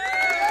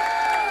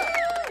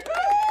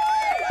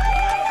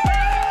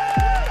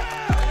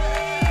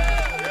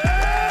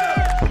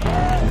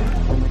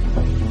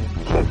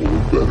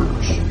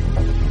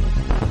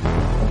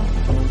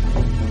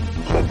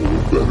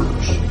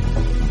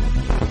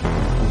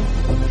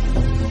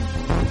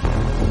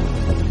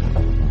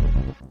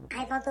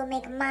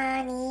make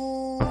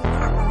money.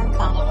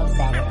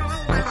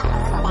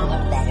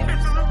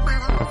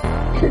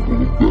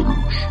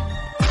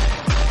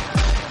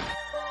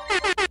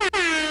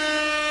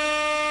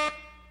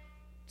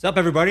 What's up,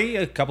 everybody?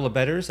 A couple of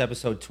betters,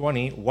 episode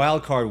 20,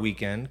 Wild Card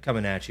Weekend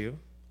coming at you.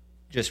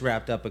 Just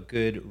wrapped up a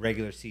good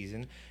regular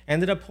season.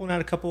 Ended up pulling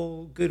out a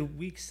couple good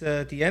weeks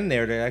at the end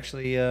there to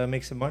actually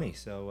make some money.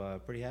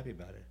 So pretty happy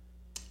about it.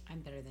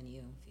 I'm better than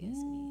you, if you ask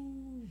me.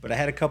 But I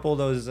had a couple of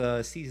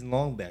those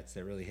season-long bets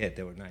that really hit.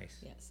 They were nice.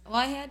 Yes. Well,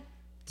 I had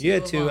two. You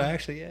had two,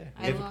 actually, yeah.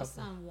 I lost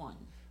on one.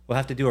 We'll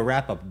have to do a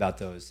wrap-up about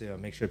those.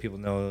 Make sure people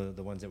know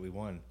the ones that we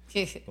won.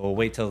 We'll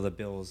wait till the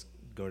Bills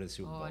go to the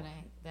Super Bowl. And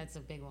that's a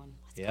big one.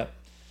 Yep.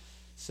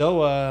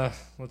 So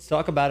let's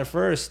talk about it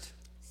first.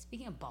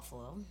 Speaking of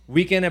Buffalo.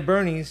 Weekend at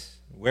Bernie's.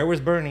 Where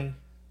was Bernie?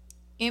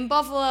 In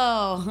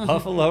Buffalo.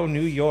 Buffalo,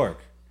 New York.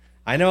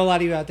 I know a lot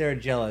of you out there are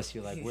jealous.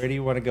 You're like, where do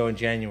you want to go in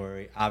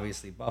January?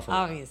 Obviously, Buffalo.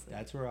 Obviously.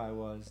 That's where I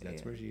was.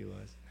 That's where she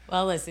was.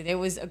 Well, listen, it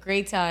was a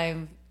great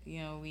time. You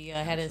know, we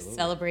had to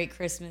celebrate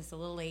Christmas a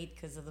little late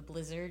because of the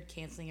blizzard,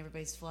 canceling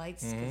everybody's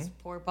flights. Because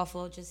poor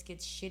Buffalo just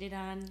gets shitted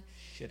on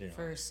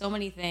for so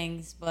many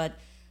things. But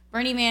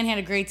Bernie Man had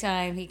a great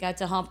time. He got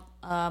to hump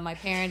my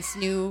parents'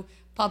 new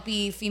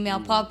female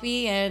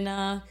puppy, and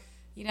now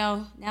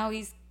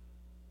he's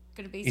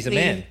gonna basically. He's a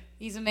man.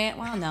 He's a man.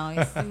 Well, no,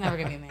 he's never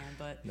gonna be a man.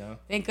 But no.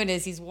 Thank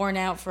goodness he's worn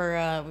out for.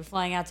 We're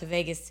flying out to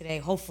Vegas today.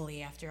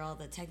 Hopefully, after all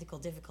the technical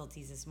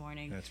difficulties this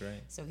morning. That's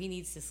right. So he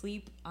needs to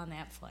sleep on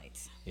that flight.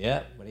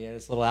 Yeah, but he had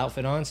his little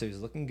outfit on, so he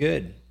was looking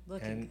good.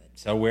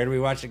 So where do we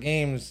watch the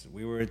games?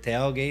 We were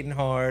tailgating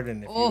hard,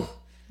 and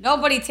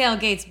nobody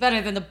tailgates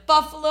better than the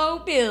Buffalo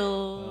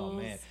Bills. Oh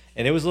man.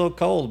 And it was a little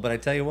cold, but I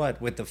tell you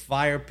what, with the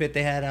fire pit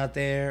they had out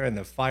there and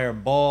the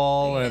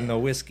fireball and the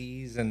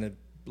whiskeys and the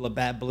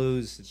Labatt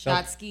Blues.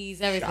 Shot skis,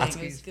 everything.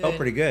 It was good. Felt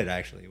pretty good,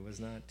 actually. It was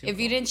not too If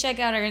you cold. didn't check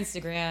out our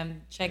Instagram,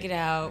 check it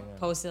out. Yeah.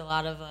 Posted a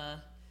lot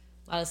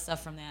of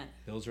stuff from that.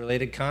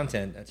 Bills-related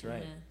content, that's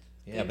right.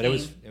 Yeah, but game.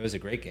 it was a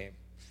great game.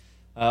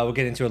 We'll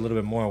get into it a little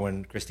bit more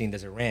when Christine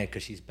does a rant,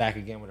 because she's back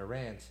again with a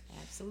rant.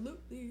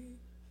 Absolutely.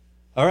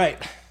 All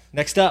right.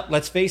 Next up,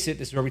 let's face it,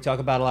 this is where we talk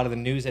about a lot of the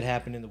news that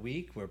happened in the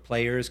week, where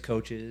players,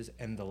 coaches,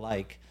 and the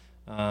like.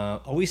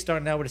 Always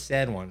starting out with a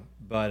sad one,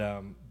 but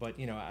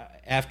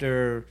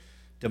after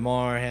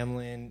DeMar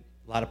Hamlin,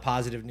 a lot of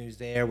positive news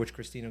there, which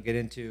Christine will get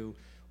into.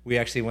 We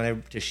actually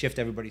wanted to shift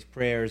everybody's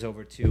prayers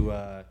over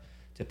to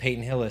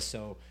Peyton Hillis.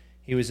 So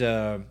he was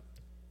a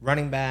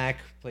running back,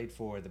 played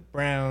for the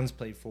Browns,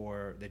 played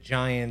for the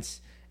Giants,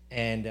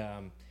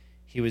 and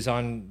he was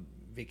on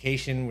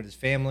vacation with his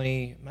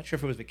family. I'm not sure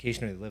if it was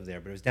vacation or they lived there,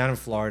 but it was down in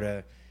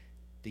Florida.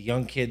 The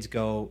young kids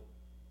go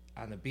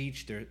on the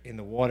beach. They're in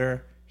the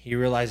water. He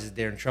realizes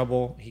they're in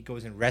trouble. He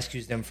goes and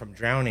rescues them from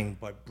drowning,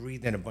 but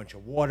breathed in a bunch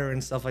of water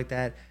and stuff like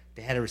that.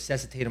 They had to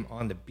resuscitate him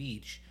on the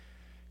beach.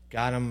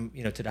 Got him,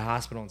 to the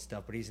hospital and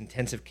stuff, but he's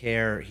intensive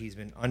care. He's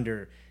been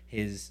under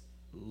his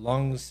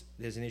lungs.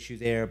 There's an issue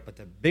there, but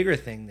the bigger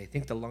thing, they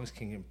think the lungs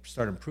can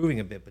start improving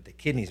a bit, but the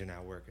kidneys are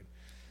not working.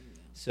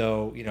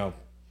 So,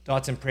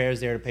 thoughts and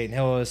prayers there to Peyton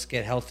Hillis.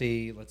 Get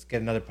healthy. Let's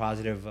get another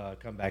positive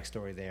comeback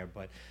story there.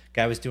 But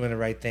guy was doing the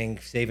right thing,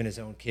 saving his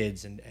own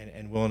kids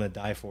and willing to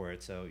die for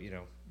it. So,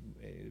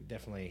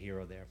 definitely a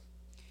hero there.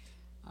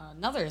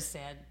 Another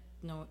sad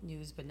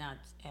news, but not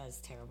as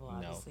terrible,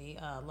 obviously.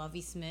 No.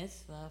 Lovie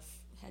Smith, the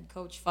head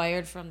coach,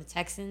 fired from the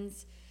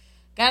Texans.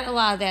 Got a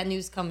lot of that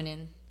news coming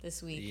in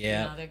this week.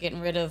 Yeah. They're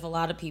getting rid of a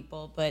lot of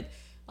people. But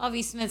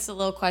Lovie Smith's a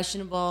little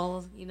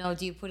questionable.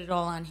 Do you put it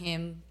all on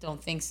him?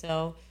 Don't think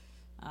so.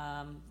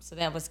 So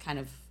that was kind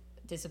of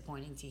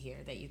disappointing to hear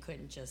that you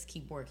couldn't just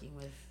keep working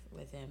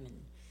with him.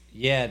 And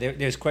yeah,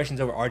 there's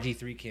questions over.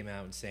 RG3 came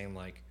out and saying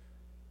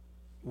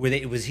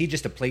was he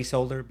just a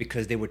placeholder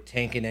because they were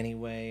tanking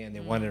anyway and they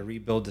wanted to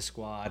rebuild the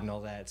squad and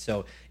all that.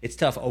 So it's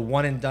tough. A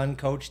one and done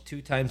coach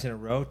 2 times in a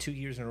row, 2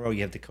 years in a row.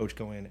 You have the coach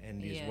go in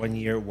and use 1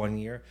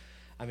 year.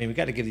 I mean, we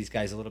got to give these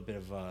guys a little bit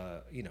of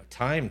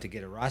time to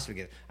get a roster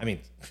together. I mean,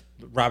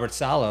 Robert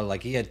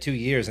Saleh, he had 2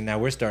 years, and now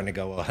we're starting to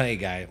go, well, hey,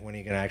 guy, when are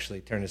you going to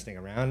actually turn this thing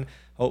around?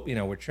 Hope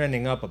we're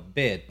trending up a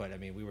bit, but I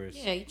mean, we were.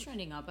 Yeah, you're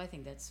trending up. I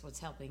think that's what's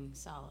helping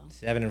Saleh.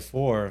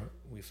 7-4.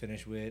 We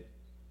finished with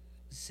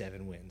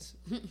 7 wins.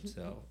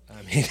 So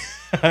I mean,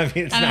 it's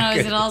I don't know.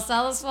 Good. Is it all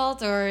Saleh's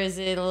fault, or is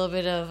it a little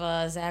bit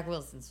of Zach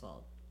Wilson's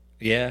fault?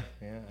 Yeah,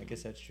 I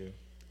guess that's true.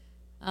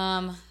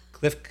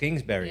 Kliff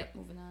Kingsbury. Yep,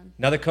 moving on.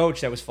 Another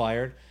coach that was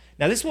fired.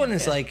 Now, this one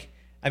is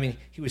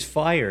he was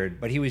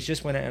fired, but he went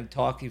out and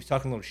talked. He was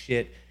talking a little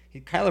shit.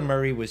 Kyler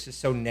Murray was just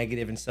so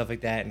negative and stuff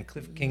like that. And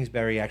Kliff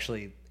Kingsbury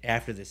actually,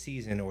 after the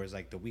season, or was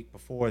the week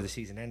before the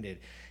season ended,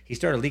 he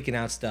started leaking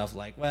out stuff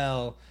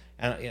Kyler's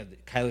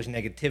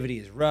negativity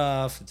is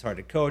rough. It's hard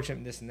to coach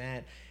him, this and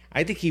that.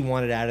 I think he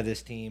wanted out of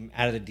this team,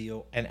 out of the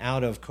deal, and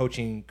out of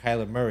coaching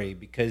Kyler Murray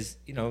because,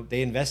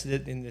 they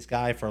invested in this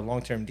guy for a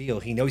long-term deal.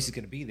 He knows he's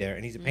going to be there,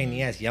 and he's a pain in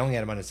the ass, yelling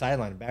at him on the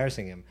sideline,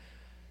 embarrassing him.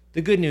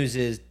 The good news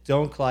is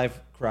don't cry for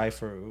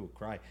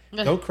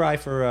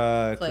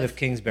Kliff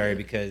Kingsbury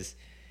because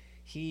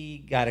he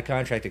got a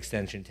contract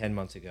extension 10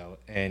 months ago,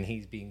 and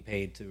he's being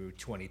paid through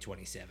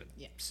 2027.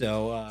 Yeah.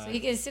 So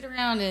he can sit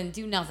around and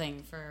do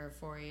nothing for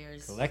 4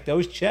 years. Collect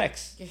those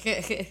checks.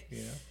 Okay.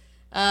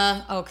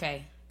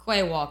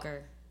 Quay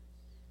Walker.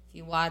 If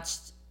you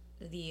watched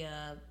the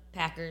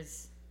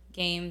Packers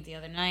game the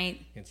other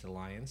night. Against the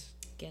Lions.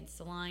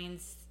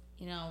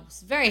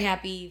 Was very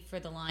happy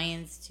for the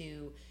Lions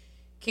to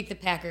kick the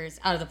Packers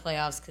out of the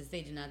playoffs because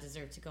they do not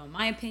deserve to go, in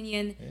my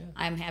opinion. Yeah.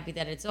 I'm happy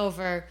that it's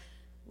over.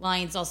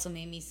 Lions also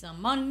made me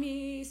some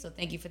money, so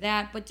thank you for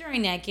that. But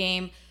during that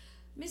game,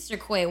 Mr.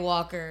 Quay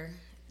Walker,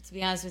 to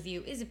be honest with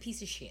you, is a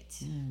piece of shit.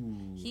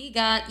 Ooh. He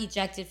got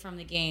ejected from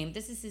the game.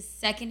 This is his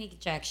second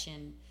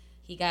ejection.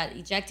 He got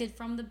ejected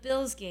from the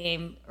Bills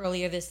game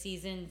earlier this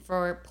season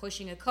for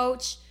pushing a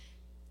coach.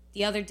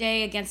 The other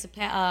day against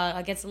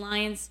the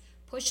Lions,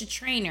 pushed a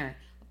trainer.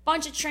 A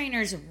bunch of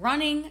trainers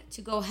running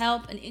to go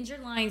help an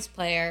injured Lions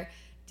player.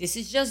 This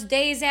is just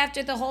days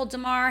after the whole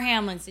Damar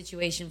Hamlin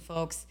situation,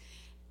 folks.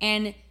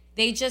 And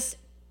they just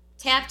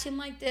tapped him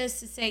like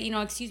this to say,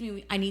 excuse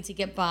me, I need to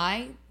get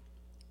by.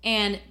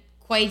 And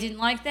Quay didn't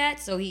like that,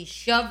 so he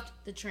shoved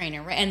the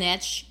trainer. Right? And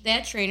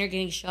that trainer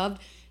getting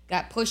shoved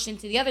got pushed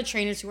into the other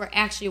trainers who were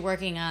actually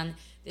working on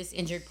this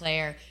injured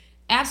player.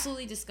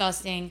 Absolutely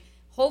disgusting.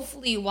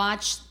 Hopefully you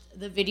watched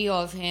the video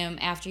of him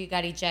after he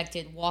got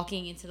ejected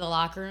walking into the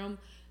locker room.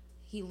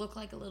 He looked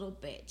like a little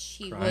bitch.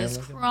 He was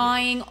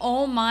crying.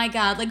 Oh, my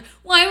God. Like,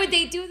 why would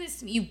they do this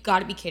to me? You've got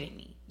to be kidding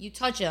me. You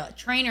touch a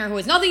trainer who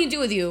has nothing to do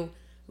with you,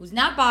 who's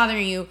not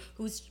bothering you,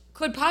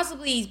 could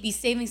possibly be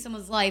saving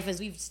someone's life, as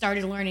we've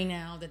started learning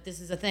now that this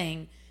is a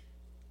thing.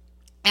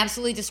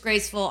 Absolutely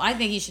disgraceful. I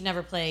think he should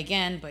never play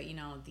again, but,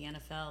 the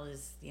NFL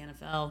is the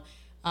NFL.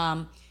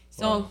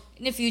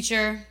 In the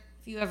future,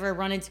 if you ever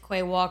run into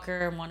Quay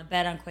Walker and want to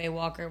bet on Quay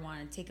Walker,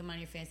 want to take him on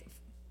your fantasy,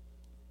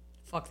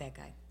 fuck that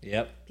guy.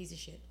 Yep. Piece of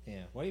shit.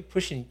 Yeah. Why are you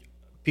pushing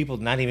people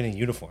not even in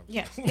uniform?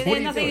 Yeah. They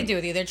have nothing to do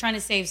with you. They're trying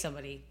to save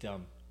somebody.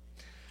 Dumb.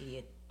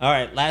 Idiot. All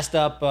right. Last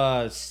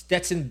up,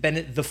 Stetson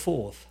Bennett the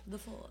Fourth. The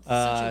Fourth.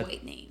 Such a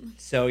weight name.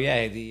 So,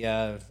 yeah,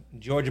 the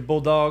Georgia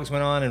Bulldogs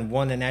went on and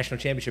won the national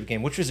championship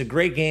game, which was a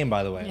great game,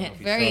 by the way. Yeah,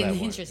 very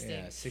interesting.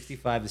 Yeah,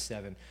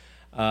 65-7.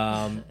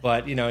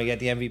 But, you got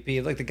the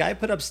MVP. Look, the guy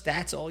put up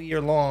stats all year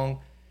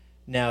long.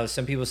 Now,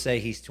 some people say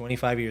he's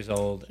 25 years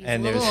old. He's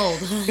and a little old.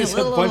 There's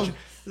a bunch of,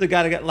 the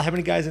guy that got how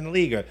many guys in the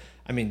league?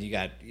 You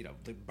got,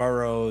 the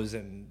Burrows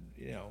and,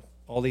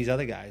 all these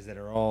other guys that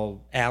are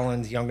all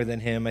Allen's younger than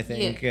him, I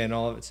think, and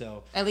all of it.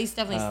 So at least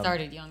definitely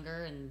started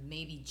younger and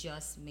maybe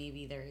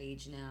their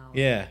age now.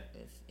 Yeah.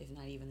 If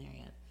not even there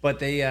yet. But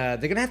they're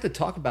going to have to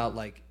talk about,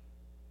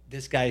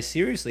 this guy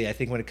seriously, I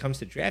think, when it comes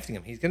to drafting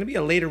him. He's going to be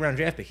a later round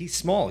draft pick. He's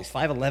small. He's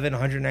 5'11",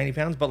 190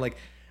 pounds. But,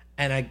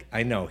 and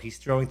I know he's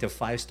throwing to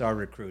 5-star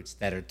recruits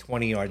that are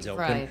 20 yards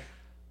open.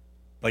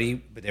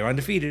 Right. But they're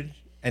undefeated.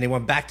 And they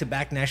won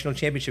back-to-back national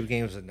championship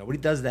games. Nobody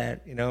does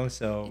that,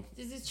 so.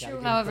 This is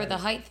true. However, the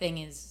height thing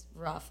is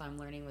rough, I'm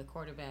learning, with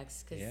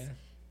quarterbacks. Because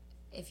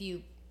if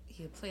you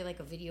play,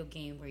 a video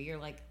game where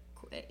you're,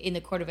 in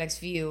the quarterback's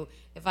view,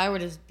 if I were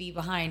to be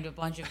behind a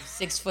bunch of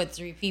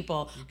 6'3"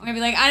 people, I'm going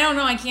to be I don't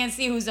know, I can't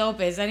see who's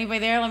open. Is anybody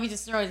there? Let me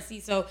just throw it and see.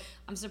 So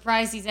I'm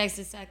surprised he's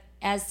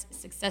as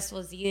successful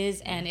as he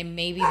is, and it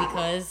may be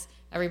because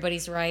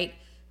everybody's right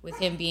with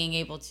him being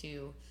able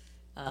to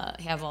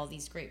have all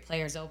these great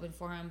players open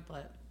for him.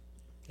 But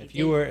if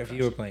you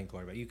were playing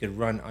quarterback, you could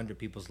run under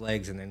people's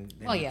legs, and then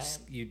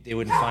they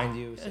wouldn't find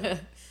you. So.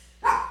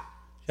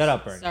 Shut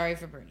up, Bernie. Sorry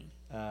for Bernie.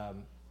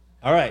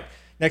 All right.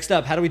 Next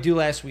up, how did we do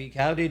last week?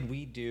 How did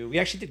we do? We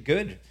actually did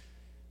good.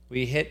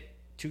 We hit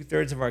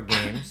 2/3 of our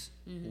games.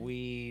 Mm-hmm.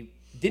 We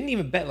didn't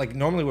even bet.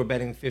 Normally we're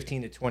betting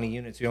 15 to 20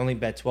 units. We only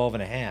bet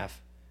 12.5,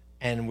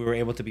 and we were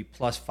able to be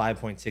plus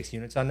 5.6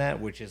 units on that,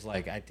 which is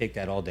I take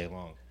that all day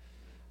long.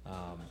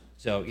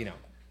 So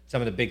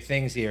some of the big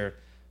things here.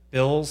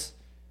 Bills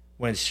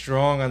went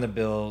strong on the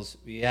Bills.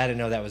 We had to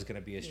know that was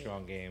going to be a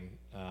strong game.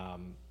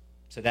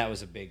 So that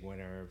was a big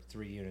winner.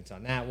 3 units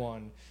on that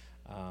one.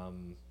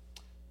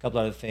 Couple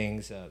other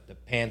things. The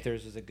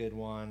Panthers was a good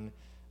one.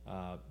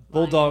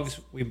 Bulldogs.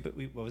 We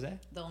what was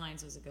that? The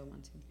Lions was a good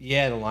one too.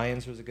 Yeah, the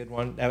Lions was a good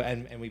one,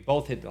 and we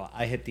both hit.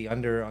 I hit the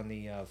under on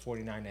the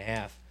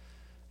 49.5.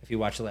 If you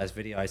watch the last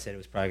video, I said it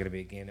was probably going to be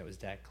a game that was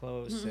that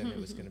close, and it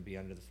was going to be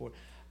under the 4.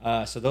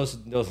 So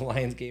those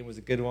Lions game was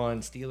a good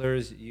one.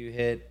 Steelers, you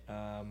hit.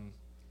 I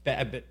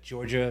bet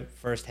Georgia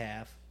first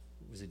half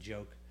was a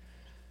joke.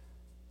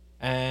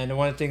 And the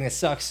one thing that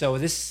sucks, so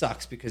this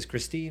sucks because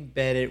Christine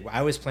bet it.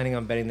 I was planning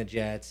on betting the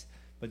Jets,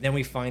 but then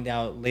we find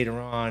out later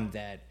on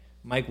that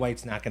Mike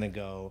White's not going to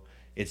go.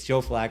 It's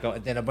Joe Flacco,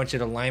 and then a bunch of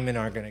the linemen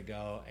aren't going to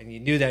go, and you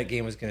knew that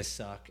game was going to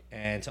suck.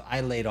 And so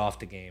I laid off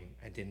the game.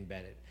 I didn't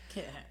bet it.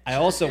 Yeah. I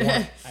also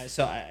want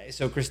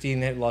so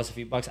Christine had lost a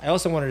few bucks. I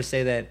also wanted to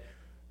say that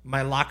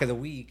my lock of the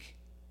week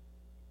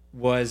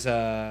was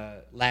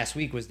last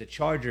week was the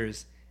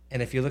Chargers,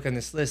 and if you look on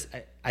this list,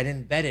 I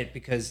didn't bet it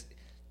because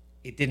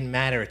it didn't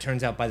matter. It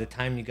turns out by the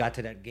time you got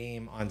to that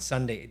game on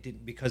Sunday, it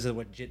didn't, because of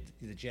what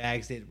the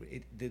Jags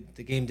did.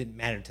 The game didn't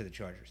matter to the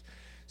Chargers.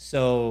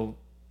 So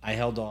I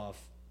held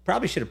off.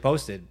 Probably should have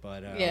posted,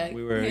 but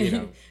we were,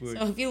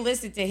 So if you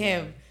listen to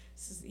him,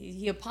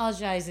 he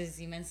apologizes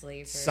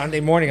immensely. For Sunday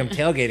morning, I'm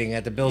tailgating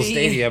at the Bills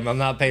Stadium. I'm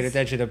not paying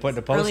attention to putting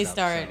the post early up.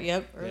 Start, so,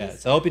 yep.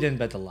 So I hope you didn't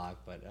bet the lock,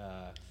 but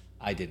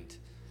I didn't.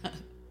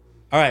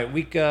 All right,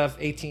 week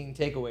 18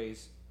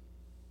 takeaways.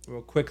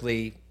 Real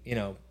quickly,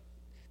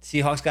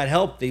 Seahawks got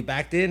help. They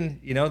backed in.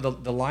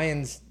 The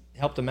Lions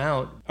helped them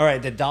out. All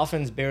right, the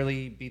Dolphins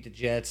barely beat the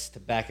Jets to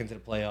back into the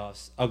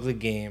playoffs. Ugly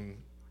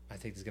game. I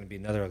think there's going to be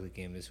another ugly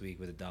game this week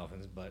with the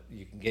Dolphins, but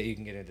you can get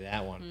into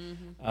that one.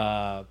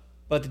 Mm-hmm.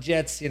 But the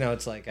Jets,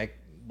 it's like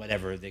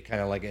whatever. They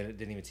kind of like it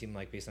didn't even seem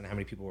like based on how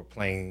many people were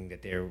playing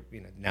that they're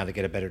now they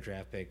get a better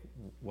draft pick.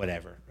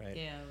 Whatever, right?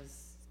 Yeah, it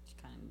was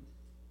kind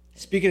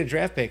of. Speaking of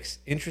draft picks,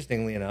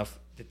 interestingly enough,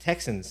 the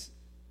Texans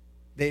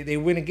they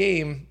win a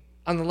game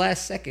on the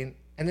last second,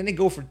 and then they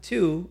go for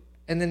 2,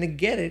 and then they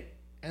get it,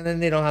 and then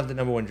they don't have the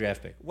number 1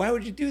 draft pick. Why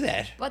would you do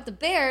that? But the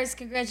Bears,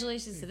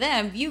 congratulations to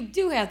them. You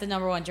do have the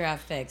number 1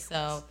 draft pick,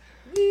 so.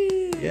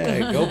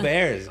 Yeah, go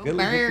Bears. Go good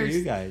Bears. for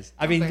you guys.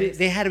 I mean,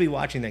 they had to be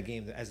watching that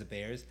game as the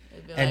Bears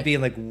and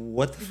being like,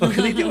 what the fuck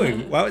are they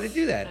doing? Why would they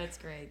do that? That's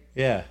great.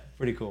 Yeah,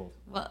 pretty cool.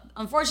 Well,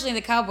 unfortunately,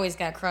 the Cowboys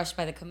got crushed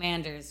by the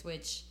Commanders,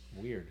 which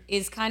weird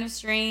is kind of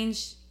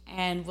strange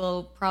and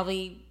will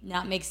probably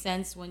not make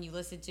sense when you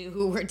listen to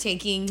who we're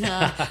taking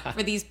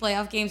for these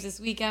playoff games this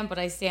weekend, but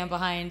I stand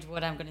behind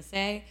what I'm going to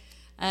say.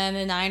 And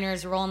the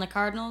Niners rolling the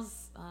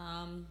Cardinals.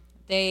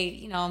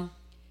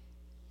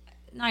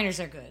 Niners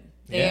are good.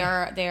 They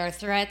are a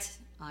threat.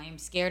 I am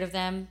scared of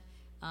them.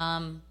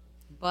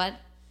 But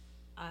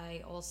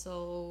I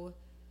also,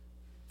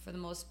 for the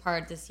most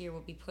part, this year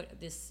will be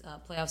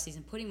playoff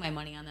season putting my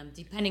money on them,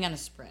 depending on the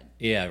spread.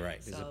 Yeah,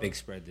 right. There's a big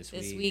spread this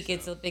week. This week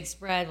it's a big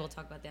spread. We'll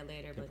talk about that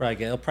later.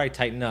 They'll probably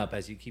tighten up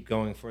as you keep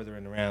going further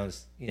in the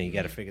rounds. You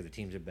got to figure the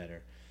teams are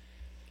better.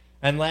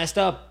 And last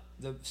up,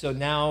 so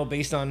now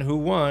based on who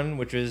won,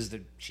 which is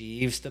the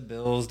Chiefs, the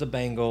Bills, the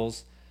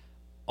Bengals,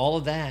 all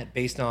of that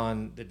based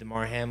on the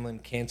DeMar Hamlin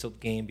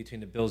canceled game between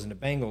the Bills and the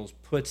Bengals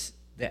puts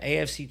the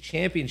AFC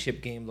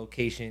Championship game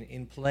location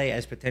in play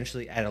as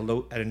potentially at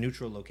a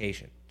neutral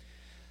location.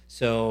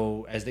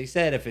 So, as they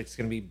said, if it's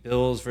going to be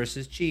Bills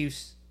versus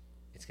Chiefs,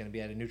 it's going to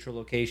be at a neutral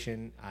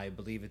location. I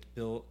believe it's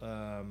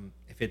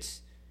if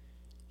it's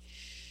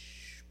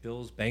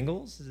Bills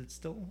Bengals, is it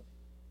still?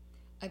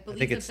 I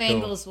believe the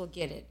Bengals will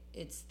get it.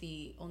 It's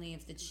only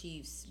if the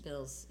Chiefs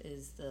Bills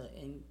is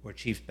or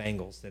Chiefs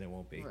Bengals, then it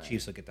won't be. Right.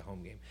 Chiefs will get the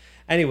home game.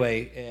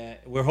 Anyway,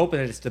 we're hoping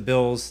that it's the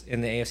Bills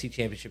in the AFC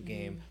Championship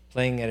game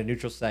playing at a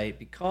neutral site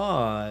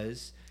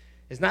because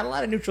there's not a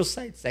lot of neutral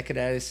sites that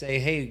could say,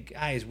 "Hey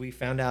guys, we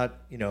found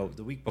out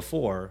the week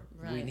before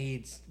we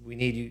need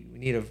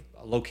a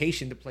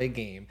location to play a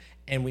game,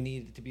 and we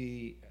need it to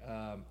be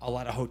a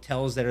lot of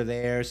hotels that are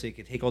there so you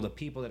can take all the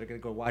people that are going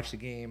to go watch the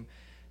game."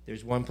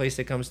 There's one place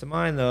that comes to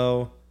mind,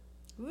 though.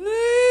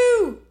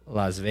 Woo!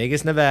 Las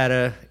Vegas,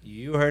 Nevada.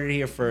 You heard it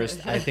here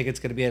first. I think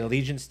it's going to be at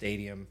Allegiant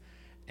Stadium.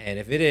 And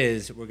if it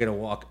is, we're going to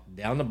walk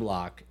down the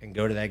block and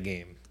go to that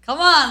game. Come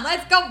on,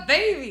 let's go,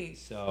 baby!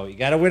 So you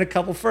got to win a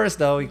couple first,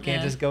 though. You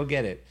can't just go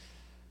get it.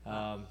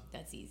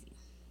 That's easy.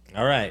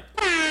 All right.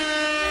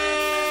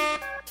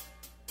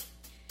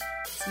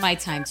 It's my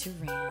time to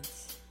rant.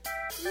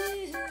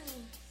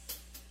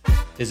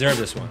 Deserve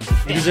this one.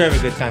 You deserve a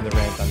good time to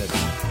rant on this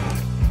one.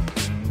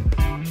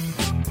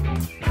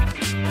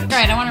 All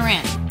right, I want to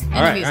rant.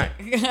 All right.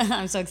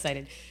 I'm so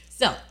excited.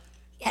 So,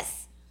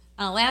 yes,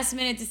 a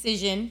last-minute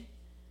decision.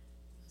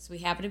 So we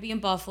happen to be in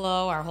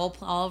Buffalo.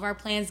 All of our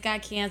plans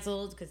got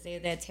canceled because they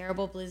had that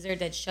terrible blizzard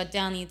that shut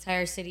down the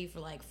entire city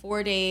for like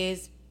 4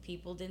 days.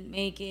 People didn't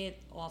make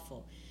it.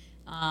 Awful.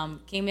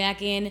 Came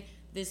back in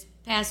this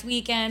past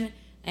weekend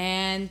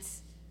and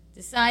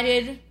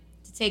decided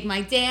to take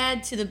my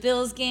dad to the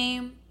Bills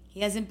game.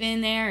 He hasn't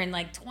been there in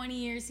like 20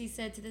 years, he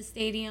said, to the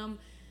stadium.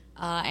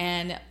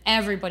 And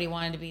everybody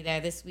wanted to be there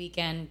this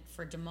weekend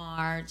for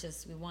DeMar.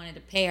 We wanted to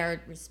pay our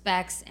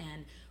respects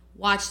and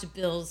watch the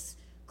Bills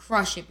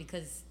crush it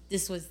because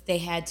they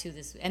had to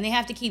and they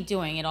have to keep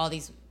doing it all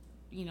these,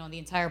 the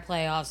entire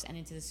playoffs and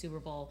into the Super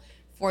Bowl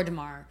for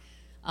DeMar.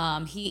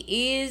 He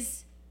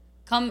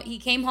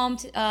came home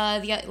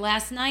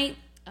last night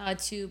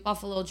to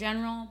Buffalo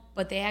General,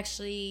 but they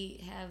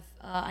actually have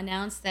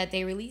announced that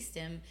they released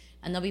him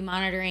and they'll be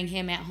monitoring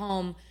him at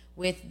home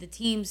with the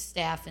team's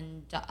staff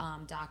and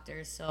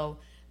doctors. So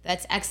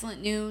that's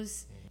excellent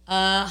news.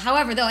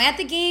 However, though, at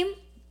the game,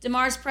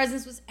 DeMar's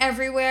presence was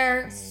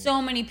everywhere.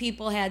 So many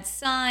people had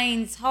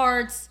signs,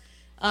 hearts.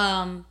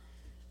 All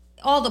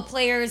the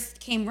players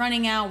came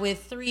running out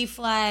with 3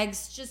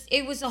 flags.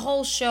 It was a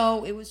whole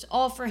show. It was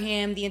all for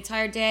him the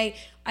entire day.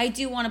 I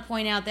do want to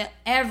point out that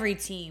every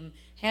team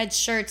had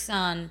shirts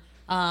on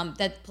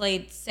that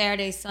played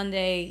Saturday,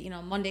 Sunday,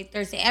 Monday,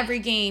 Thursday. Every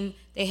game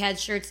they had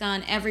shirts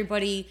on.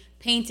 Everybody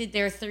painted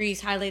their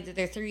 3s, highlighted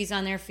their 3s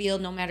on their field,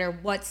 no matter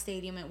what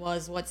stadium it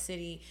was, what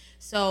city.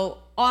 So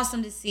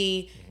awesome to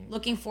see.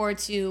 Looking forward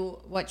to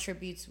what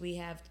tributes we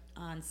have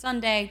on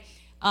Sunday.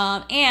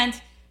 And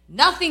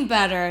nothing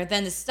better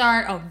than to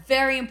start a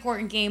very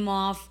important game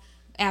off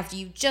after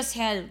you just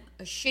had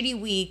a shitty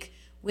week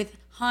with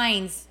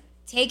Hines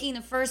taking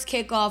the first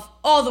kickoff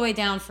all the way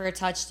down for a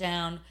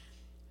touchdown.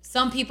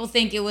 Some people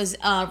think it was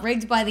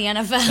rigged by the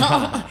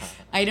NFL.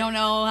 I don't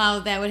know how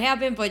that would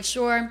happen, but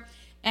sure.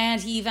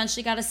 And he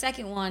eventually got a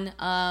second one.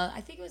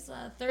 I think it was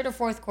third or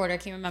fourth quarter. I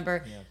can't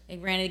remember. Yeah. They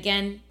ran it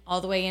again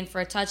all the way in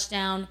for a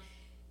touchdown.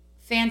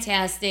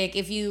 Fantastic.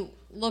 If you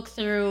look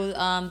through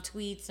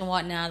tweets and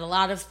whatnot, a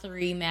lot of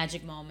 3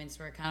 magic moments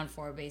were accounted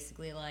for.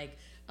 Basically, like,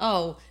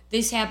 oh,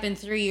 this happened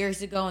 3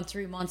 years ago and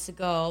 3 months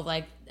ago,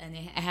 like, and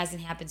it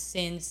hasn't happened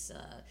since.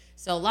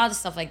 So a lot of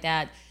stuff like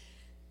that.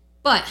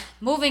 But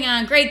moving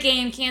on, great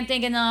game. Can't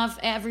thank enough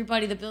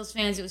everybody, the Bills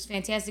fans. It was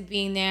fantastic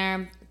being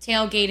there.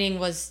 Tailgating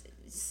was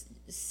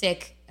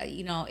sick.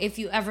 If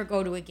you ever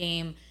go to a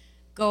game,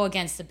 go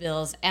against the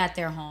Bills at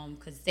their home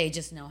because they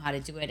just know how to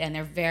do it, and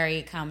they're very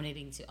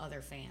accommodating to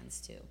other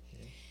fans too.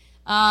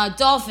 Yeah.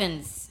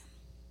 Dolphins,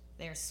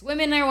 they're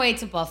swimming their way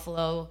to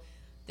Buffalo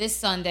this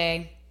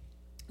Sunday.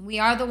 We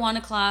are the 1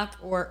 o'clock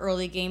or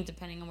early game,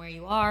 depending on where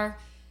you are.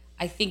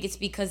 I think it's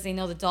because they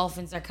know the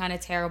Dolphins are kind of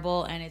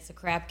terrible and it's a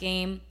crap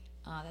game.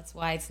 That's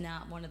why it's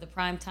not one of the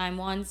primetime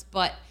ones.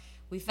 But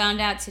we found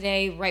out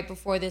today, right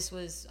before this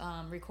was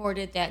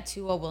recorded, that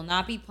Tua will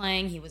not be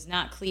playing. He was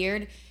not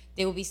cleared.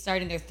 They will be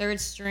starting their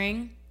third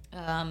string,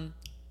 Skylar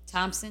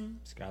Thompson,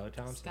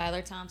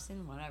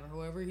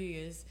 whoever he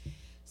is.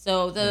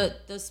 So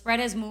the spread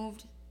has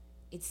moved.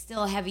 It's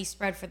still a heavy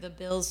spread for the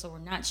Bills, so we're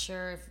not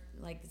sure if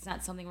it's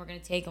not something we're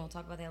going to take, and we'll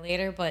talk about that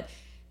later. But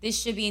this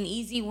should be an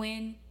easy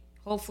win.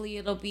 Hopefully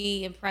it'll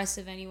be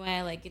impressive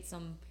anyway. Get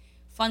some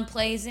fun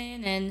plays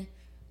in, and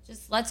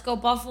just let's go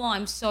Buffalo.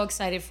 I'm so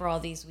excited for all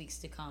these weeks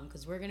to come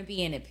because we're going to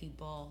be in it,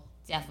 people.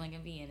 Definitely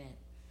going to be in it.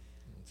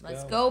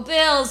 Let's go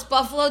Bills.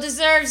 Buffalo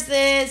deserves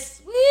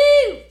this.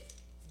 Woo!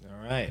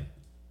 All right.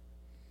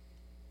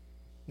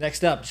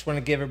 Next up, just want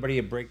to give everybody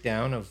a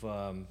breakdown of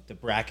the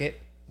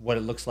bracket, what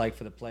it looks like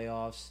for the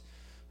playoffs,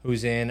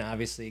 who's in.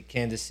 Obviously,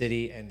 Kansas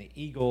City and the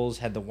Eagles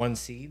had the 1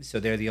 seed, so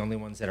they're the only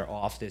ones that are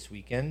off this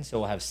weekend. So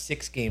we'll have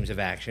 6 games of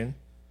action.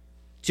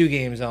 2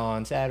 games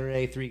on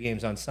Saturday, 3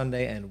 games on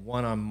Sunday, and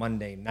 1 on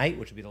Monday night,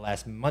 which will be the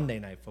last Monday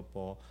Night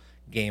Football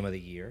game of the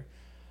year.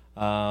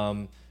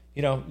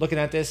 Looking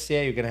at this,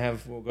 yeah,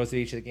 we'll go through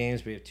each of the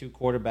games. We have 2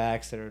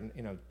 quarterbacks that are,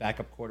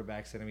 backup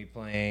quarterbacks that are going to be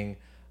playing.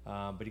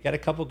 But you got a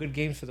couple good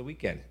games for the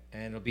weekend.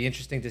 And it'll be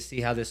interesting to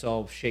see how this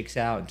all shakes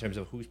out in terms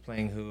of who's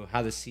playing who,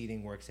 how the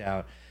seeding works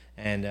out,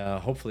 and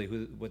hopefully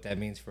what that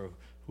means for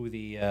who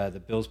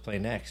the Bills play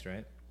next,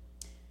 right?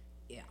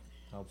 Yeah.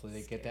 Hopefully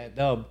they get that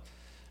dub.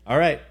 All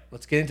right,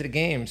 let's get into the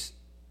games.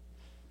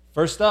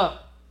 First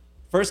up,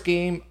 first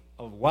game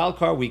of Wild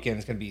Card Weekend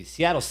is going to be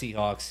Seattle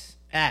Seahawks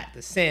at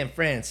the San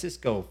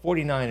Francisco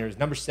 49ers,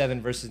 number 7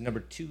 versus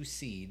number 2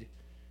 seed.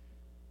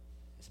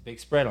 It's a big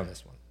spread on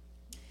this one.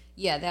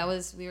 Yeah,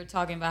 we were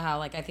talking about how,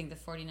 I think the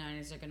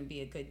 49ers are going to be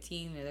a good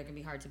team. They're going to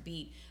be hard to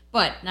beat.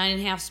 But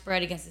 9.5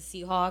 spread against the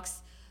Seahawks,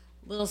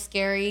 a little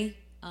scary.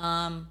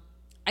 I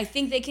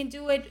think they can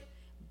do it,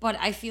 but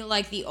I feel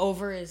like the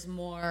over is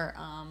more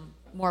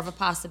of a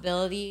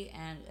possibility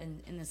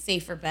and a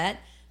safer bet.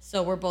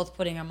 So we're both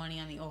putting our money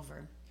on the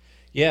over.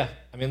 Yeah,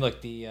 I mean,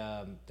 look,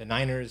 the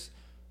Niners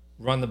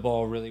run the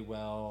ball really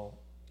well.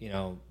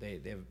 They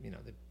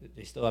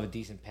still have a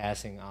decent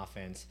passing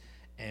offense,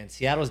 and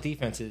Seattle's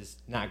defense is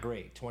not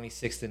great,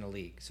 26th in the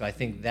league. So I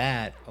think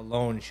that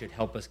alone should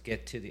help us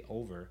get to the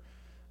over.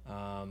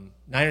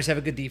 Niners have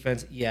a good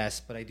defense, yes,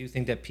 but I do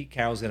think that Pete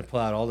Carroll's going to pull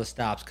out all the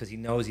stops because he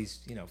knows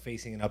he's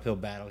facing an uphill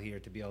battle here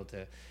to be able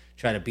to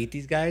try to beat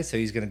these guys. So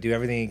he's going to do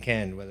everything he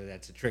can, whether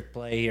that's a trick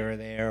play here or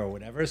there or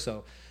whatever.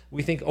 So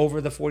we think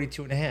over the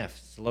 42.5.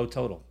 It's a low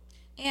total.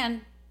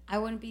 And I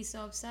wouldn't be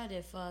so upset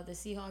if the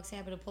Seahawks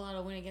happen to pull out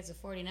a win against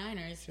the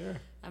 49ers. Sure.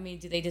 I mean,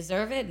 do they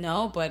deserve it?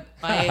 No, but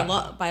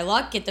by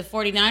luck, get the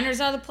 49ers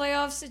out of the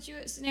playoff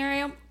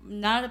scenario. I'm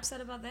not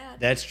upset about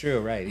that. That's true,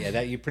 right. Yeah,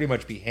 that you'd pretty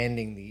much be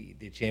handing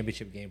the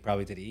championship game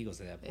probably to the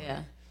Eagles at that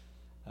point.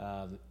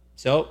 Yeah.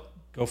 So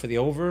go for the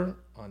over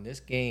on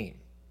this game.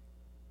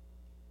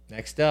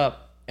 Next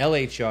up,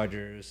 LA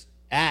Chargers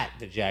at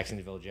the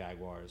Jacksonville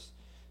Jaguars.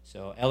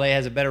 So LA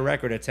has a better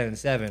record at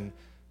 10-7.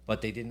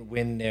 But they didn't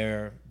win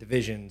their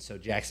division, so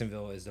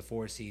Jacksonville is the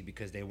 4 seed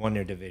because they won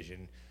their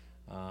division.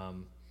 So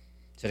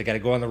they got to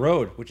go on the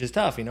road, which is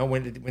tough.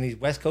 When these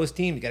West Coast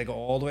teams, you got to go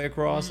all the way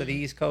across to the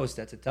East Coast.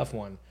 That's a tough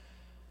one.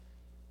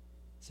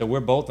 So we're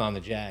both on the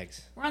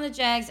Jags. We're on the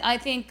Jags. I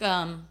think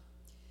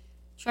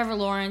Trevor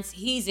Lawrence,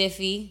 he's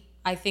iffy.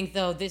 I think,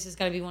 though, this is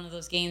going to be one of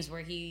those games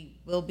where he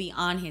will be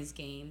on his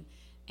game.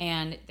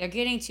 And they're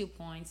getting 2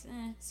 points.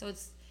 So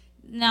it's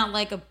not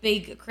like a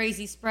big,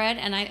 crazy spread,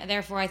 and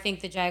therefore I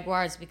think the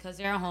Jaguars, because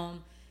they're at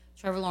home,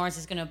 Trevor Lawrence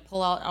is going to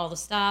pull out all the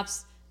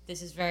stops.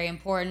 This is very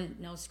important,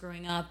 no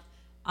screwing up.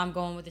 I'm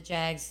going with the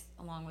Jags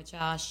along with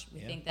Josh. We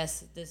think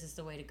this is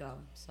the way to go.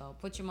 So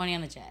put your money on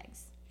the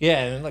Jags.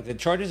 Yeah, and look, the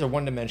Chargers are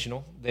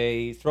one-dimensional.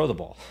 They throw the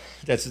ball.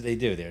 That's what they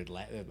do. They're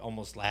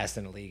almost last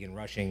in the league in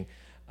rushing.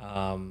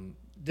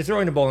 the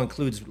throwing the ball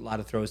includes a lot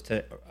of throws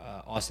to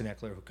Austin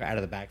Eckler out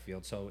of the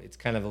backfield, so it's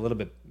kind of a little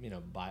bit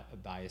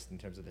biased in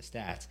terms of the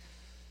stats.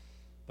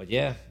 But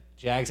yeah,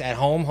 Jags at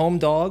home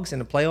dogs in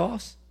the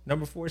playoffs,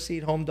 number 4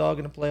 seed, home dog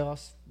in the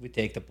playoffs. We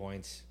take the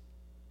points.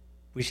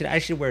 I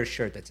should wear a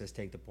shirt that says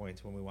 "Take the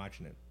points" when we're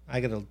watching it. I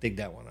gotta dig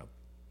that one up.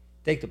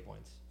 Take the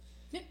points.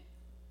 Yeah.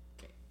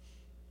 Okay.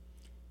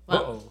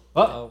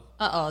 Well,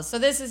 So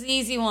this is an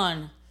easy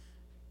one.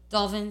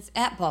 Dolphins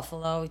at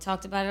Buffalo. We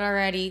talked about it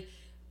already.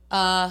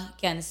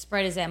 Again, the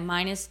spread is at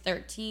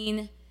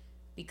 -13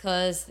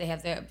 because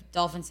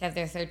Dolphins have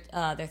their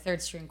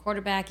third string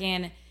quarterback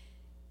in.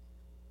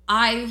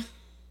 I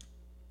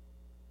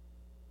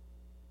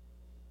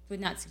would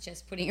not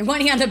suggest putting your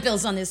money on the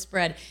Bills on this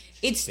spread.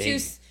 It's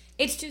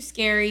too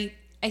scary.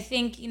 I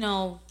think,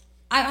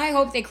 I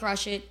hope they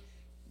crush it.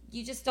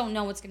 You just don't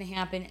know what's going to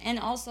happen. And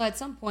also, at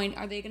some point,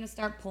 are they going to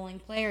start pulling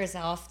players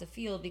off the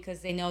field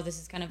because they know this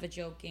is kind of a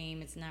joke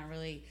game? It's not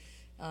really,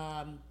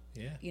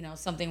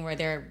 something where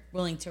they're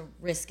willing to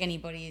risk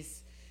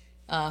anybody's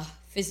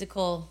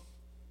physical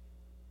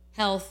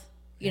health,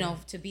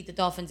 to beat the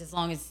Dolphins as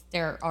long as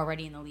they're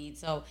already in the lead.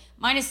 So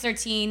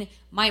 -13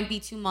 might be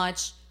too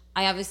much.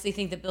 I obviously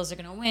think the Bills are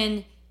going to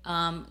win.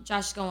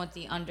 Josh is going with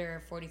the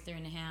under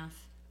 43.5.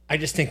 I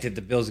just think that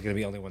the Bills are going to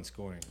be the only one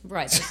scoring.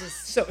 Right. This is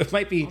so it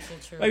might be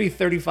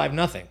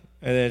 35-0,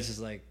 and then it's just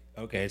like,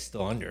 okay, it's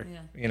still under.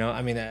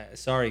 Yeah.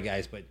 Sorry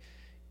guys, but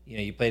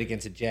you played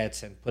against the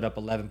Jets and put up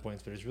 11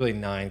 points, but it was really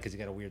 9 because you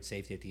got a weird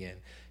safety at the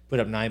end. Put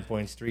up 9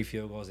 points, 3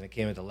 field goals, and it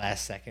came at the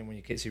last second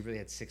so you really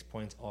had 6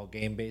 points all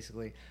game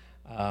basically.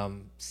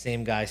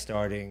 Same guy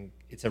starting.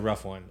 It's a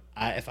rough one.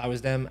 If I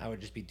was them, I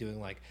would just be doing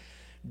like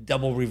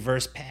double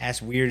reverse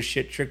pass, weird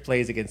shit, trick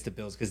plays against the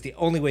Bills because the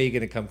only way you're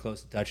going to come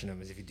close to touching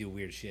them is if you do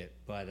weird shit.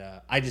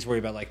 But I just worry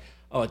about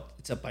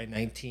it's up by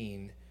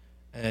 19,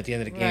 and at the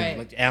end of the game,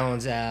 like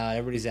Allen's out,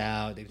 everybody's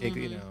out. They take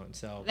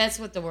so that's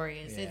what the worry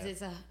is. Yeah.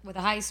 It's with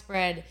a high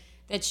spread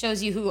that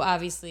shows you who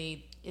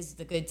obviously is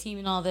the good team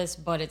in all this,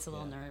 but it's a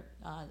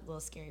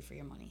little scary for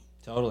your money.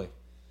 Totally.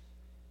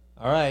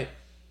 All right.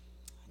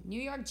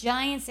 New York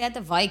Giants at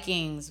the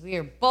Vikings. We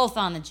are both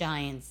on the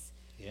Giants.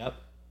 Yep.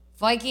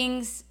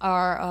 Vikings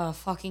are a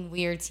fucking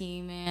weird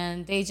team,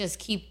 man. They just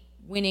keep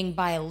winning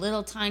by a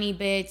little tiny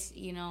bit.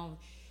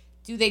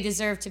 Do they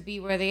deserve to be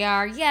where they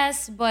are?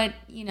 Yes, but,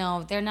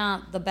 they're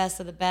not the best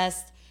of the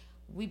best.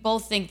 We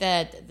both think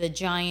that the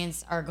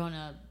Giants are going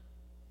to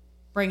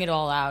bring it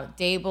all out.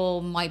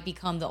 Dable might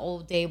become the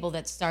old Dable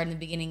that started in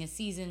the beginning of the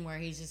season where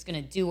he's just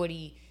going to do what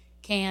he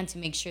can to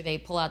make sure they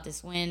pull out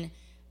this win.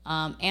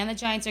 And the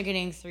Giants are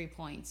getting 3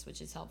 points,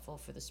 which is helpful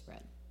for the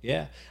spread.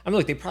 Yeah.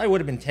 Look, they probably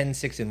would have been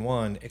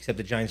 10-6-1, except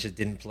the Giants just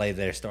didn't play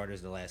their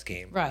starters the last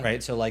game.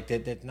 Right? So,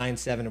 that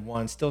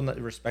 9-7-1, still not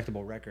a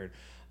respectable record.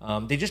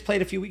 They just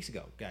played a few weeks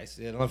ago, guys.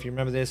 I don't know if you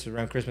remember this.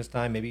 Around Christmas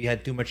time, maybe you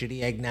had too much of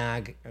the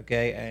eggnog,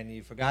 okay, and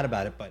you forgot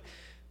about it. But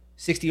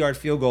 60-yard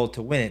field goal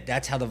to win it,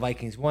 that's how the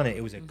Vikings won it.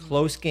 It was a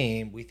close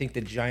game. We think the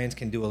Giants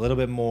can do a little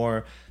bit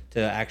more to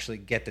actually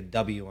get the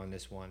W on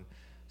this one.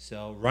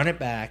 So, run it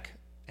back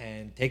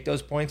and take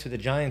those points for the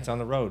Giants on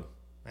the road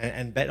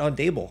and bet on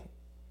Dable.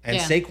 And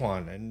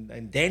Saquon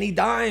and Danny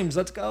Dimes.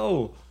 Let's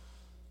go.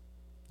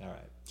 All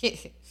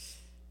right.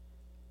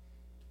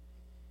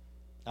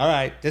 All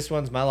right. This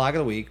one's my lock of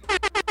the week.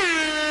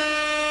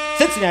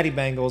 Cincinnati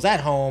Bengals at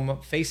home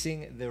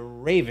facing the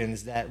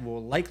Ravens that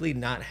will likely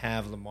not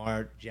have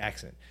Lamar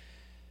Jackson.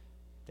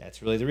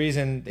 That's really the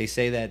reason. They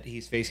say that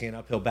he's facing an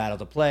uphill battle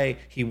to play.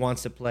 He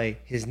wants to play.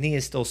 His knee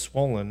is still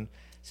swollen.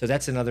 So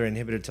that's another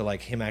inhibitor to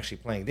him actually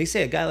playing. They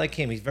say a guy like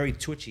him, he's very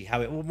twitchy.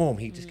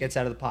 He just gets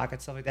out of the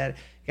pocket, stuff like that.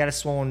 He got a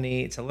swollen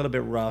knee. It's a little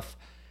bit rough.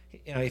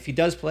 If he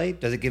does play,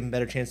 does it give him a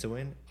better chance to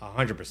win?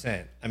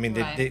 100%.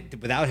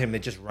 Without him, they're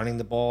just running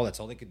the ball. That's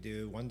all they could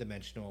do,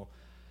 one-dimensional.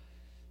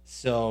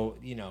 So,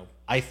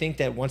 I think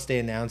that once they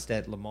announce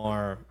that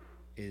Lamar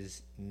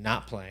is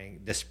not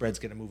playing, the spread's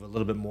going to move a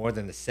little bit more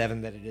than the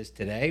 7 that it is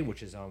today,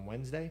 which is on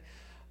Wednesday.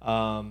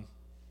 On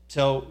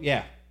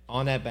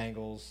that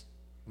Bengals.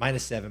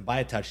 -7, buy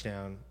a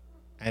touchdown,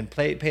 and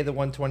pay the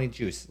 120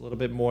 juice. A little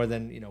bit more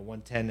than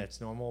 110 that's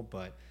normal,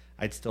 but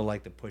I'd still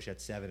like to push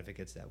at 7 if it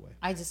gets that way.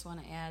 I just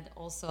want to add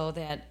also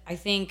that I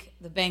think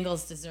the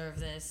Bengals deserve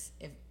this.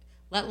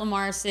 Let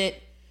Lamar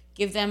sit,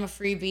 give them a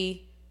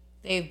freebie.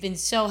 They've been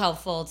so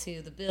helpful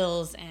to the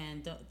Bills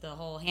and the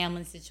whole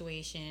Hamlin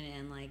situation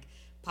and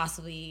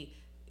possibly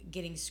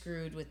getting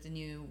screwed with the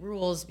new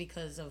rules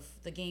because of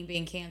the game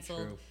being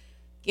canceled. True.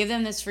 Give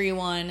them this free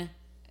one.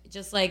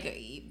 Just like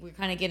we're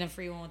kind of getting a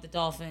free one with the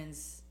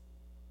Dolphins.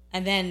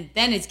 And then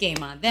it's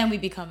game on. Then we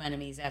become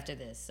enemies after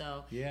this.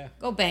 So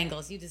go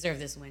Bengals. You deserve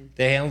this win.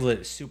 They handled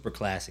it super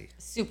classy.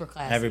 Super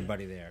classy.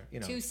 Everybody there.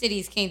 2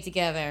 cities came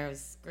together. It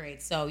was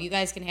great. So you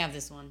guys can have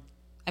this one.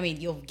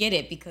 You'll get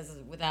it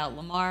without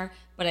Lamar.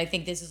 But I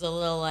think this is a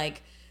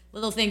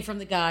little thing from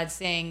the gods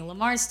saying,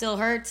 Lamar's still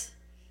hurt.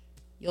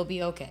 You'll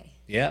be okay.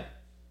 Yeah.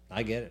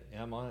 I get it.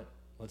 Yeah, I'm on it.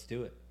 Let's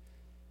do it.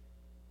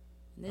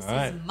 This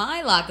is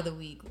my lock of the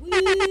week. Woo!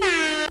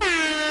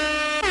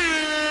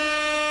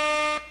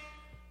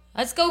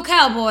 Let's go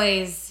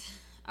Cowboys.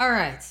 All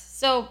right.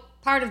 So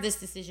part of this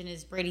decision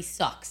is Brady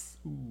sucks.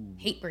 Ooh.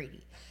 Hate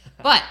Brady.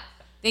 But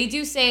they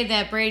do say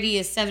that Brady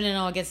is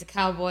 7-0 against the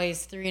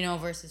Cowboys, 3-0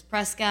 versus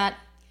Prescott.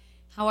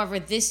 However,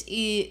 this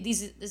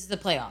is the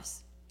playoffs.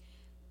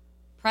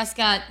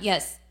 Prescott,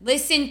 yes.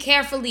 Listen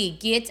carefully.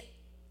 Get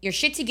your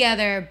shit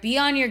together. Be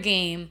on your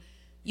game.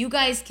 You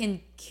guys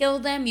can kill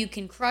them. You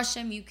can crush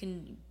them. You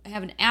can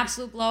have an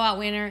absolute blowout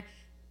winner.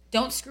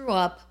 Don't screw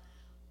up.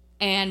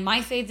 And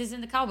my faith is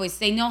in the Cowboys.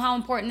 They know how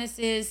important this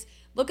is.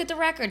 Look at the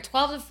record,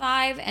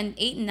 12-5 and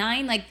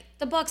 8-9. Like,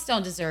 the Bucs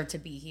don't deserve to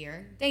be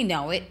here. They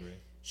know it.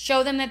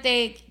 Show them that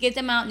they get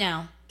them out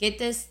now. Get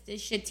this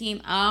shit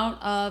team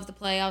out of the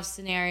playoff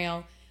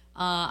scenario.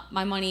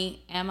 My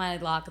money and my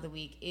lock of the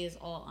week is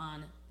all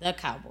on the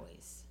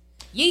Cowboys.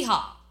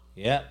 Yeehaw.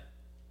 Yep.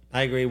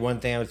 I agree.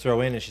 One thing I would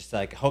throw in is just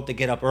like, I hope they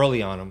get up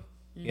early on them.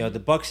 Mm-hmm. You know, the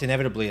Bucs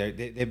inevitably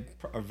they're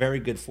a very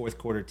good fourth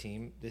quarter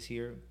team this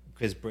year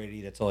because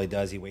Brady, that's all he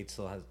does. He waits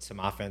till has some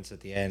offense at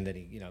the end,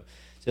 and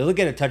so they'll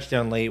get a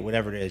touchdown late,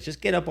 whatever it is.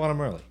 Just get up on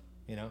them early,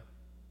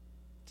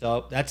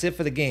 So that's it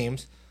for the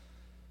games.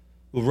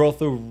 We'll roll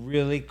through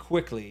really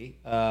quickly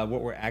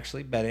what we're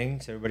actually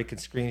betting, so everybody can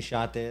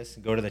screenshot this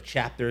and go to the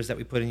chapters that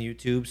we put in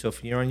YouTube. So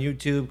if you're on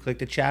YouTube, click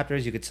the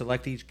chapters. You could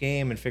select each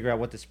game and figure out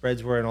what the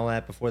spreads were and all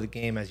that before the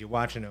game as you're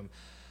watching them.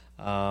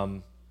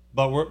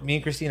 But me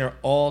and Christine are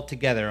all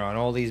together on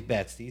all these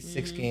bets. These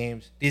 6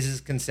 games, this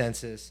is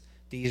consensus.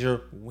 These are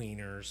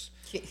wieners.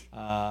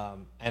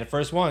 And the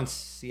first one,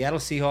 Seattle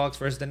Seahawks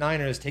versus the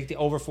Niners. Take the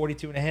over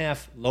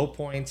 42.5, low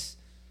points.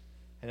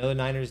 I know the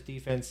Niners'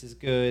 defense is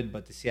good,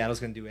 but the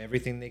Seattle's going to do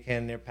everything they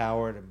can in their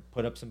power to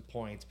put up some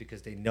points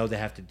because they know they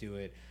have to do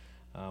it,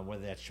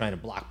 whether that's trying to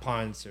block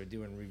punts or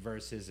doing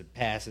reverses and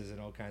passes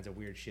and all kinds of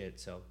weird shit.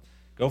 So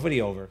go for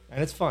the over,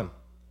 and it's fun.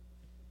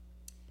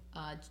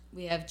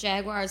 We have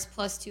Jaguars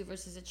 +2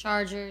 versus the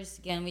Chargers.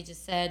 Again, we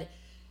just said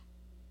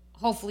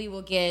hopefully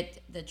we'll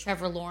get the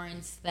Trevor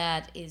Lawrence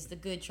that is the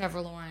good Trevor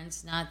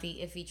Lawrence, not the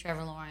iffy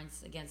Trevor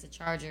Lawrence against the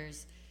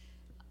Chargers.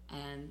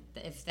 And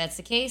if that's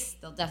the case,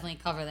 they'll definitely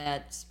cover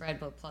that spread,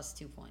 but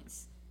 +2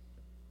 points.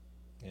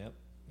 Yep.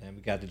 And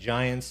we got the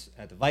Giants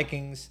at the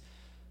Vikings.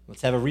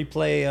 Let's have a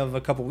replay of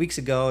a couple weeks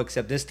ago,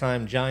 except this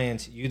time,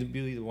 Giants, you'll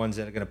be the ones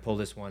that are going to pull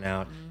this one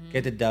out. Mm-hmm.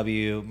 Get the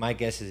W. My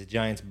guess is the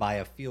Giants buy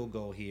a field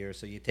goal here,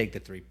 so you take the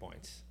 3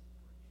 points.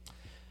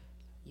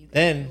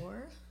 Then,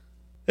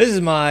 this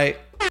is my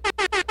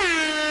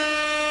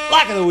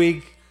lock of the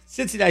week.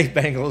 Cincinnati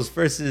Bengals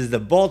versus the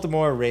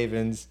Baltimore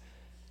Ravens.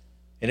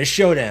 In a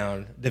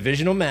showdown,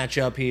 divisional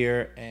matchup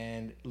here,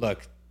 and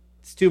look,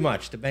 it's too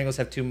much. The Bengals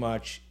have too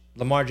much.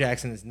 Lamar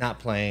Jackson is not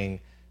playing,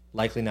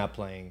 likely not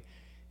playing.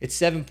 It's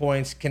 7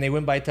 points. Can they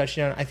win by a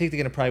touchdown? I think they're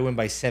going to probably win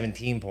by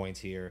 17 points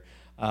here.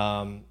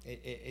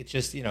 It's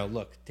just,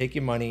 look, take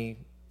your money,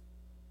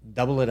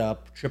 double it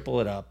up,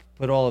 triple it up,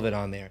 put all of it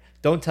on there.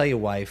 Don't tell your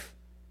wife.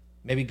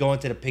 Maybe go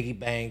into the piggy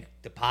bank,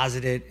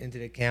 deposit it into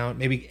the account.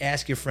 Maybe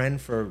ask your friend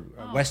for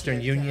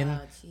Western Union.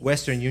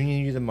 Western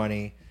Union you the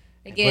money.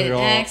 And put it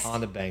all on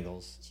the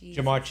Bengals.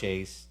 Jesus. Jamar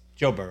Chase,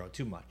 Joe Burrow,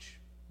 too much.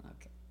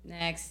 Okay,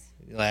 next.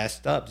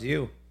 Last up's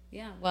you.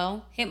 Yeah,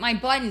 well, hit my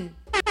button.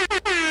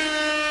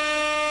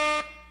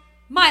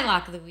 My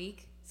lock of the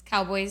week is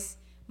Cowboys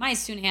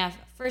 -2.5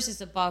 versus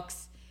the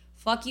Bucs.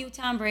 Fuck you,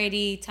 Tom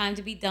Brady. Time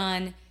to be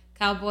done.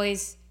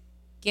 Cowboys,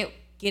 get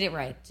it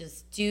right.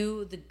 Just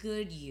do the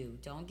good you.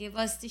 Don't give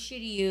us the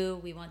shitty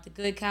you. We want the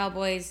good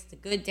Cowboys, the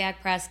good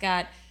Dak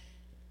Prescott,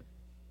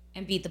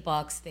 and beat the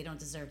Bucs. They don't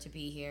deserve to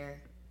be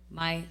here.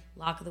 My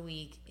lock of the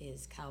week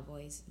is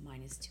Cowboys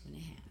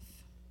 -2.5.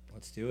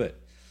 Let's do it.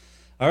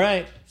 All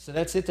right, so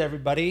that's it,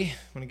 everybody.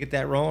 I'm going to get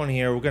that rolling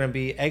here. We're going to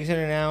be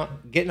exiting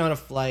out, getting on a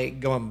flight,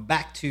 going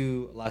back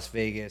to Las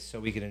Vegas so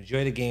we can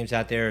enjoy the games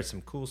out there at some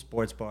cool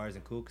sports bars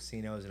and cool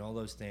casinos and all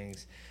those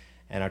things.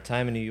 And our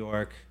time in New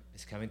York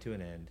is coming to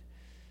an end.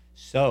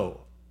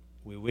 So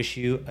we wish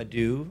you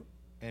adieu,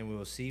 and we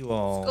will see you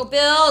all. Let's go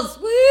Bills!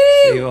 Woo!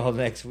 See you all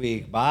next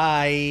week.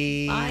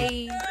 Bye.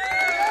 Bye.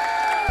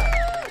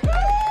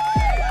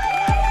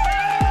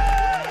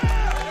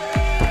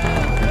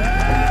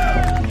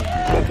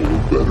 Couple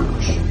of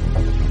betters.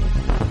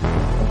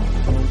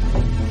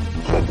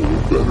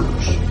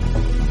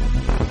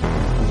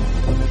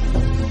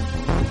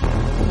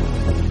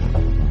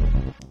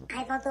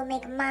 I want to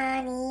make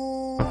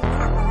money.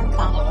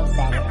 Couple of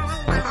betters.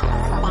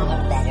 Couple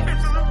of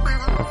betters.